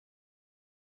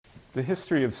The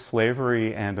history of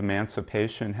slavery and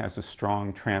emancipation has a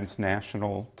strong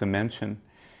transnational dimension.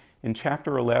 In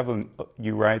Chapter 11,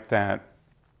 you write that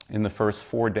in the first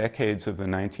 4 decades of the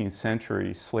 19th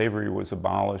century, slavery was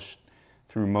abolished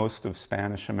through most of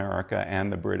Spanish America and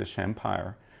the British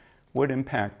Empire. What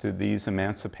impact did these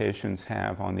emancipations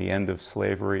have on the end of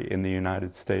slavery in the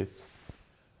United States?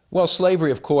 Well,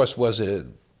 slavery, of course, was a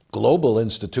global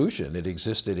institution. It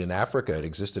existed in Africa, it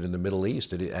existed in the Middle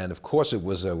East, and of course it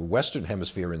was a Western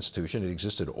Hemisphere institution. It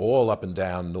existed all up and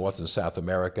down North and South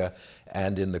America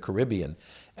and in the Caribbean.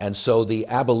 And so the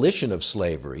abolition of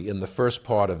slavery in the first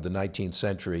part of the 19th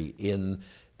century in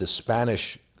the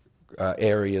Spanish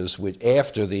areas, which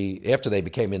after they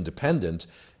became independent,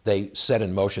 they set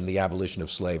in motion the abolition of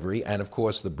slavery. And of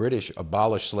course, the British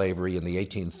abolished slavery in the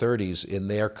 1830s in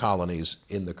their colonies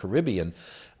in the Caribbean.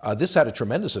 This had a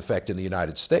tremendous effect in the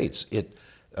United States.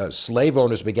 Slave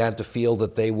owners began to feel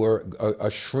that they were a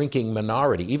shrinking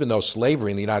minority, even though slavery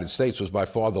in the United States was by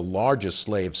far the largest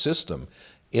slave system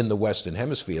in the Western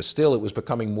Hemisphere. Still, it was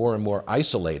becoming more and more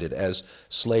isolated as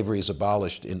slavery is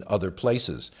abolished in other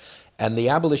places. And the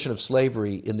abolition of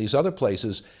slavery in these other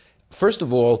places, first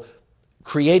of all,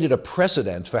 created a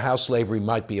precedent for how slavery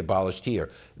might be abolished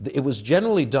here. It was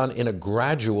generally done in a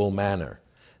gradual manner,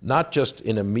 not just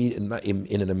in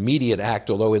an immediate act,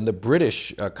 although in the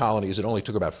British colonies it only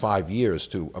took about 5 years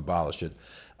to abolish it.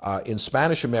 In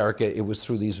Spanish America, it was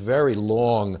through these very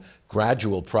long,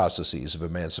 gradual processes of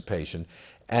emancipation.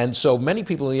 And so many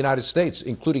people in the United States,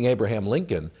 including Abraham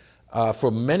Lincoln,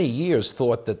 for many years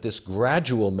thought that this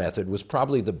gradual method was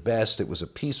probably the best. It was a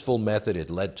peaceful method. It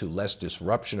led to less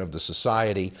disruption of the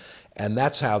society. And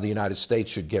that's how the United States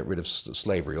should get rid of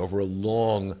slavery, over a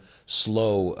long,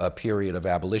 slow period of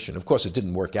abolition. Of course, it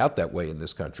didn't work out that way in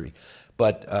this country.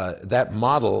 But that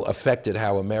model affected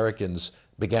how Americans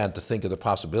began to think of the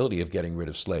possibility of getting rid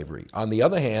of slavery. On the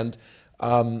other hand,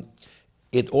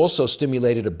 it also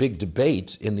stimulated a big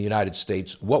debate in the United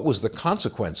States. What was the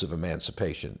consequence of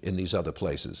emancipation in these other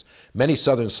places? Many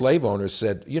Southern slave owners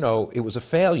said, you know, it was a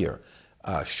failure.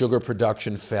 Sugar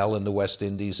production fell in the West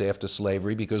Indies after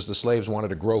slavery because the slaves wanted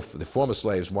to grow, the former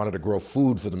slaves wanted to grow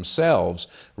food for themselves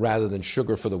rather than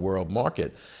sugar for the world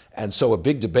market. And so a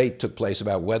big debate took place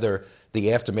about whether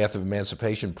the aftermath of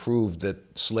emancipation proved that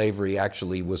slavery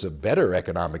actually was a better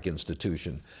economic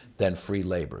institution than free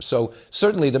labor. So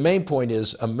certainly the main point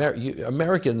is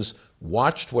Americans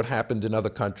watched what happened in other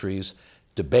countries,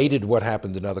 debated what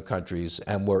happened in other countries,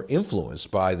 and were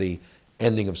influenced by the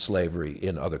ending of slavery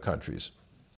in other countries.